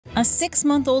A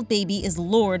 6-month-old baby is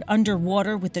lured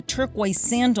underwater with a turquoise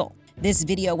sandal. This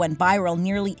video went viral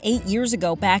nearly 8 years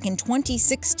ago, back in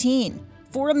 2016.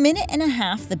 For a minute and a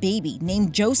half, the baby,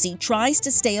 named Josie, tries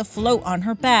to stay afloat on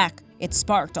her back. It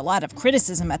sparked a lot of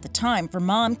criticism at the time for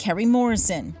mom Keri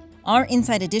Morrison. Our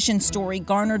Inside Edition story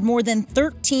garnered more than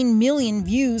 13 million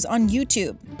views on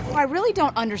YouTube. I really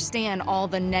don't understand all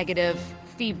the negative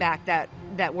feedback that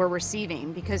we're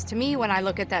receiving, because to me, when I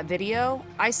look at that video,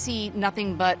 I see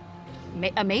nothing but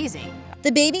amazing.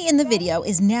 The baby in the video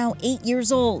is now 8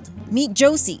 years old. Meet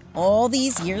Josie all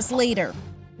these years later.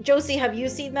 Josie, have you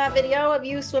seen that video of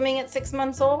you swimming at 6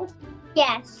 months old?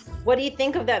 Yes. What do you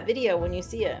think of that video when you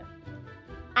see it?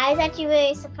 I was actually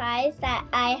really surprised that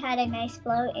I had a nice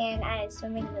float and I was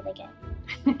swimming really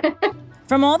good.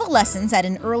 From all the lessons at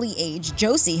an early age,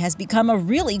 Josie has become a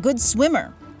really good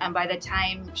swimmer. And by the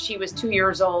time she was 2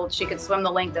 years old, she could swim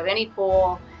the length of any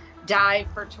pool, dive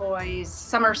for toys,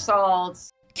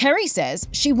 somersaults. Keri says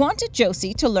she wanted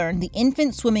Josie to learn the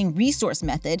infant swimming resource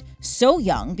method so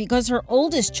young because her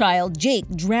oldest child, Jake,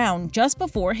 drowned just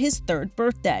before his 3rd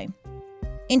birthday.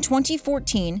 In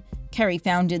 2014, Keri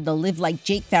founded the Live Like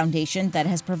Jake Foundation that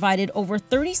has provided over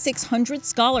 3,600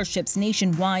 scholarships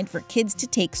nationwide for kids to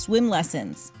take swim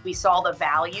lessons. We saw the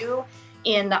value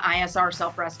in the ISR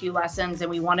self-rescue lessons, and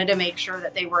we wanted to make sure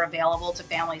that they were available to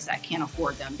families that can't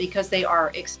afford them because they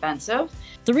are expensive.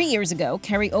 3 years ago,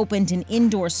 Keri opened an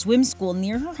indoor swim school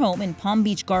near her home in Palm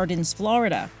Beach Gardens,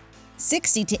 Florida.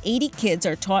 60 to 80 kids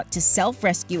are taught to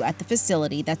self-rescue at the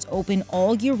facility that's open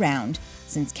all year round,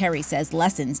 since Keri says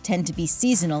lessons tend to be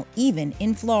seasonal even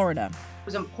in Florida. It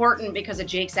was important because of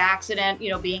Jake's accident,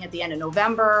 being at the end of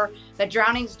November, that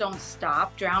drownings don't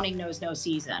stop. Drowning knows no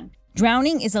season.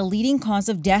 Drowning is a leading cause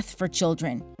of death for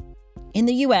children. In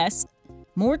the U.S.,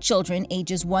 more children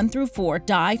ages 1 through 4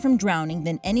 die from drowning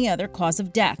than any other cause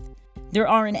of death. There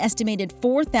are an estimated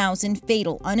 4,000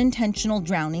 fatal unintentional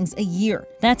drownings a year.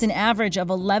 That's an average of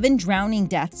 11 drowning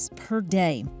deaths per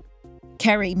day.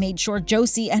 Keri made sure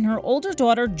Josie and her older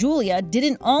daughter, Julia,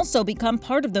 didn't also become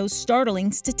part of those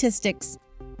startling statistics.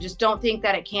 Just don't think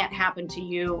that it can't happen to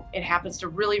you. It happens to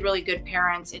really, really good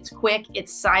parents. It's quick,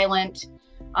 it's silent.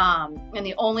 And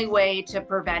the only way to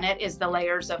prevent it is the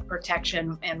layers of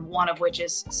protection, and one of which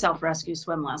is self-rescue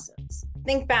swim lessons.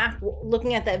 Think back,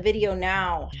 looking at that video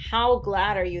now, how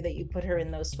glad are you that you put her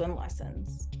in those swim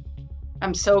lessons?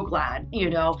 I'm so glad,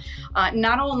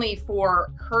 not only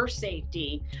for her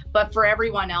safety, but for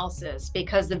everyone else's,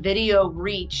 because the video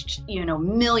reached,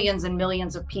 millions and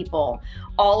millions of people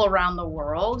all around the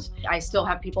world. I still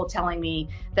have people telling me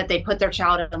that they put their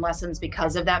child in lessons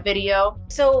because of that video.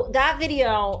 So that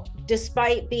video,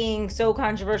 despite being so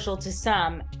controversial to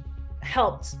some,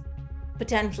 helped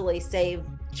potentially save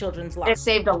children's lives. It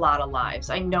saved a lot of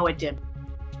lives. I know it did.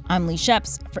 I'm Lee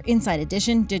Sheps for Inside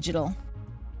Edition Digital.